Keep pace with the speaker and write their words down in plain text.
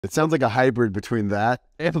It sounds like a hybrid between that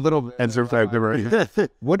A little bit. and survivor.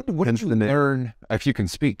 What did you learn, if you can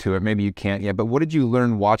speak to it, maybe you can't yet, but what did you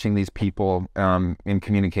learn watching these people in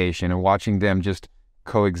communication and watching them just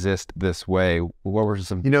coexist this way? What were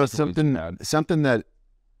some, something that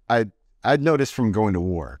I'd noticed from going to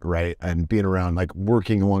war, right? And being around, like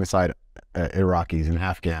working alongside Iraqis and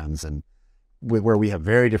Afghans, and where we have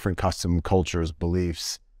very different custom cultures,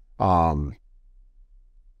 beliefs.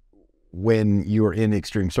 When you're in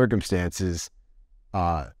extreme circumstances,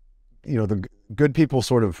 the good people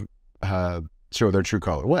sort of show their true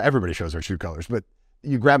color. Well, everybody shows their true colors, but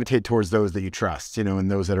you gravitate towards those that you trust,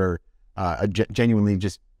 and those that are genuinely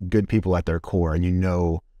just good people at their core. And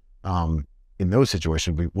in those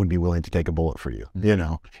situations, we would be willing to take a bullet for you,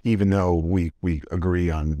 even though we agree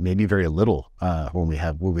on maybe very little when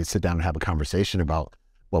we sit down and have a conversation about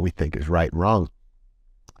what we think is right and wrong.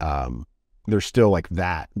 There's still like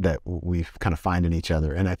that we kind of find in each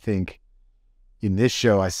other. And I think in this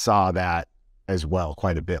show, I saw that as well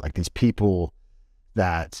quite a bit. Like these people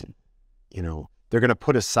that, they're going to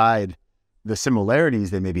put aside the similarities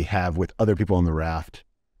they maybe have with other people on the raft,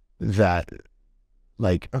 that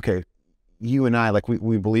like, okay, you and I, like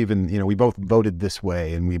we believe in, we both voted this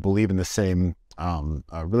way and we believe in the same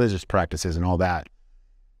religious practices and all that.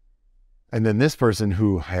 And then this person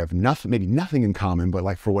who have maybe nothing in common, but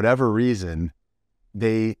like for whatever reason,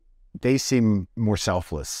 they seem more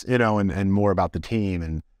selfless, and more about the team.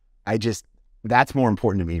 And that's more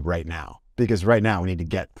important to me right now, because right now we need to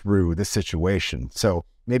get through this situation. So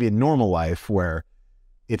maybe in normal life where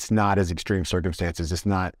it's not as extreme circumstances, it's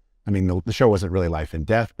not, the show wasn't really life and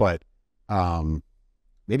death, but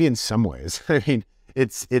maybe in some ways,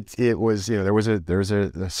 it was, there's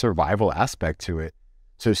a survival aspect to it.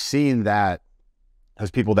 So seeing that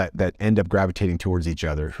as people that end up gravitating towards each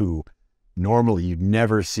other, who normally you'd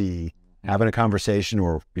never see having a conversation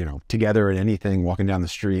or, together in anything, walking down the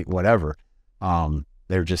street, whatever.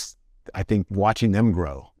 They're just, I think watching them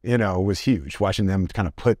grow, was huge. Watching them kind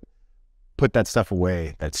of put that stuff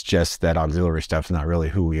away. That's just that auxiliary stuff's not really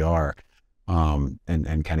who we are. And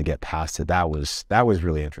kind of get past it. That was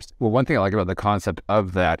really interesting. Well, one thing I like about the concept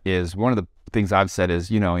of that is one of the things I've said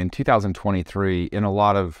is, in 2023, in a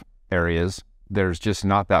lot of areas, there's just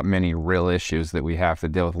not that many real issues that we have to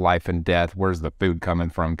deal with, life and death, where's the food coming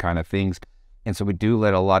from kind of things. And so we do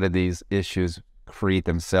let a lot of these issues create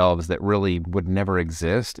themselves that really would never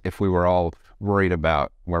exist if we were all worried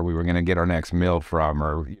about where we were going to get our next meal from.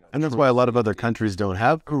 And that's why a lot of other countries don't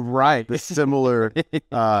have the similar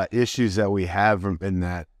issues that we have from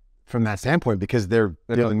that standpoint, because they're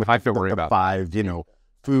dealing with the five,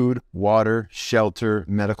 food, water, shelter,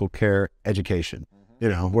 medical care, education,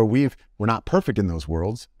 where we're not perfect in those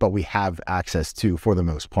worlds, but we have access to, for the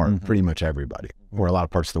most part, pretty much everybody, or a lot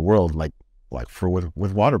of parts of the world, like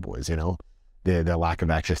with water boys, the lack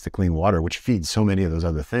of access to clean water, which feeds so many of those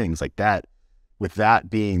other things like that. With that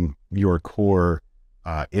being your core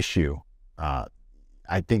issue,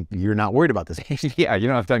 I think you're not worried about this. Yeah, you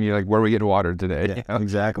don't have time. You're like, where are we getting water today? Yeah,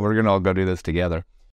 exactly. We're going to all go do this together.